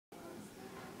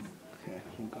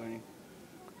Okay.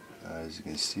 As you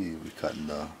can see, we're cutting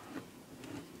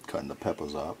the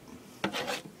peppers up.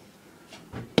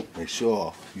 Make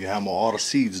sure you hammer all the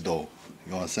seeds though.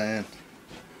 You know what I'm saying?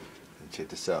 And check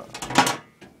this out.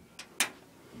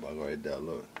 Bug right there,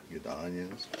 look. Get the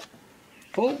onions.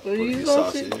 Oh, Put in your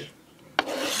sausage.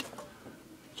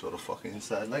 Throw the fucking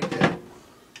inside like that.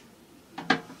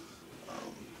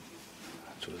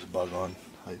 Throw this bug on.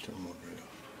 How you turn them on right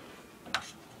now?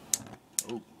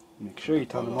 Oh. Make sure you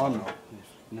turn them on now. If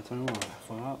you turn them on,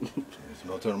 fall out. If you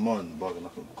don't turn them on, the bug is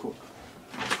not going to cook.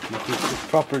 Make it cook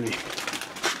properly.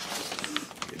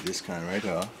 Get this kind right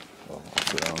here. Oh, I'll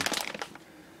put on.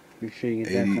 Make sure you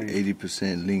get that kind.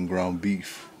 80% lean ground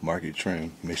beef, market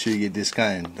trim. Make sure you get this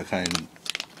kind, the kind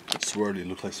swirly,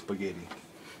 look like spaghetti.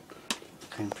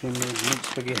 Kind pre-made meat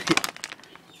spaghetti.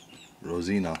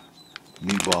 Rosina,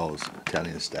 meatballs,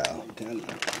 Italian style.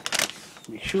 Italian.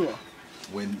 Make sure.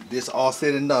 When this all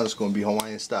said and done, it's going to be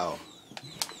Hawaiian style. You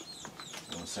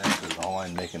know what I'm saying? Because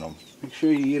Hawaiian making them. Make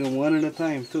sure you eat them one at a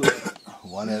time too.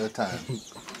 One at a time.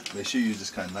 Make sure you use this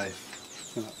kind of knife.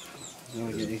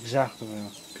 Exactly.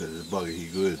 Because this bugger, he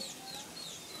good.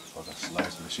 Fucking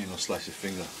slice. Make sure you don't slice your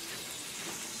finger.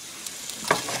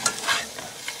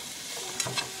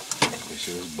 Make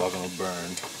sure this bugger don't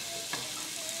burn.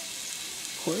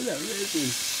 What is that resin?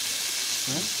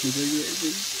 Huh? You think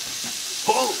resin?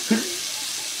 Oh!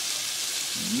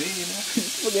 Man,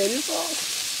 Spaghetti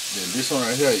sauce. Then this one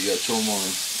right here, you got to throw them on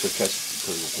to catch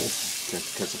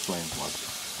the flame. Watch it.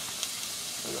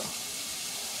 There you go.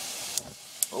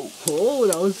 Oh,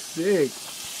 that was sick.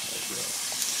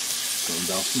 Put them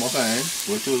down small pan.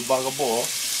 Wait till it's bag of boil.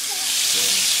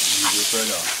 Then you use this right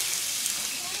now.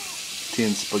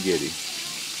 Tin spaghetti.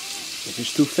 If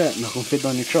it's too fat, not gonna fit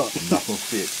on your truck. Not gonna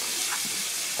fit.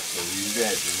 So we use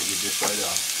that. Then we get this right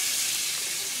out.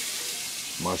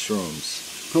 Mushrooms.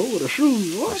 Oh, the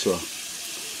shrooms. What? That's right.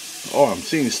 Oh, I'm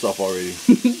seeing stuff already.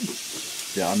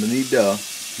 Yeah, underneath there,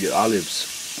 you get olives.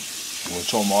 We'll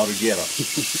throw them all together.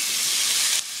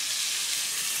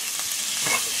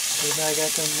 I got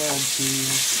them munchies.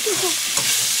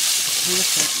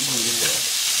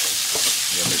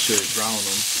 Yeah, make sure you brown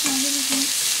them.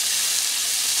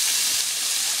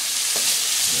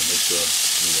 Yeah, make sure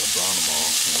you brown them all.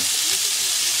 You know?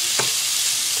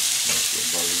 Make sure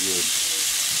it's really good.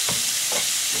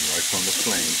 Then right from the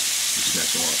flame, you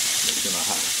snatch them up. Make sure they're not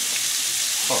hot.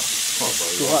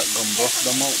 Too hot, gonna bust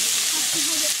them out.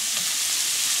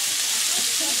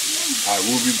 Alright,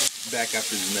 we'll be back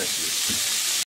after this message.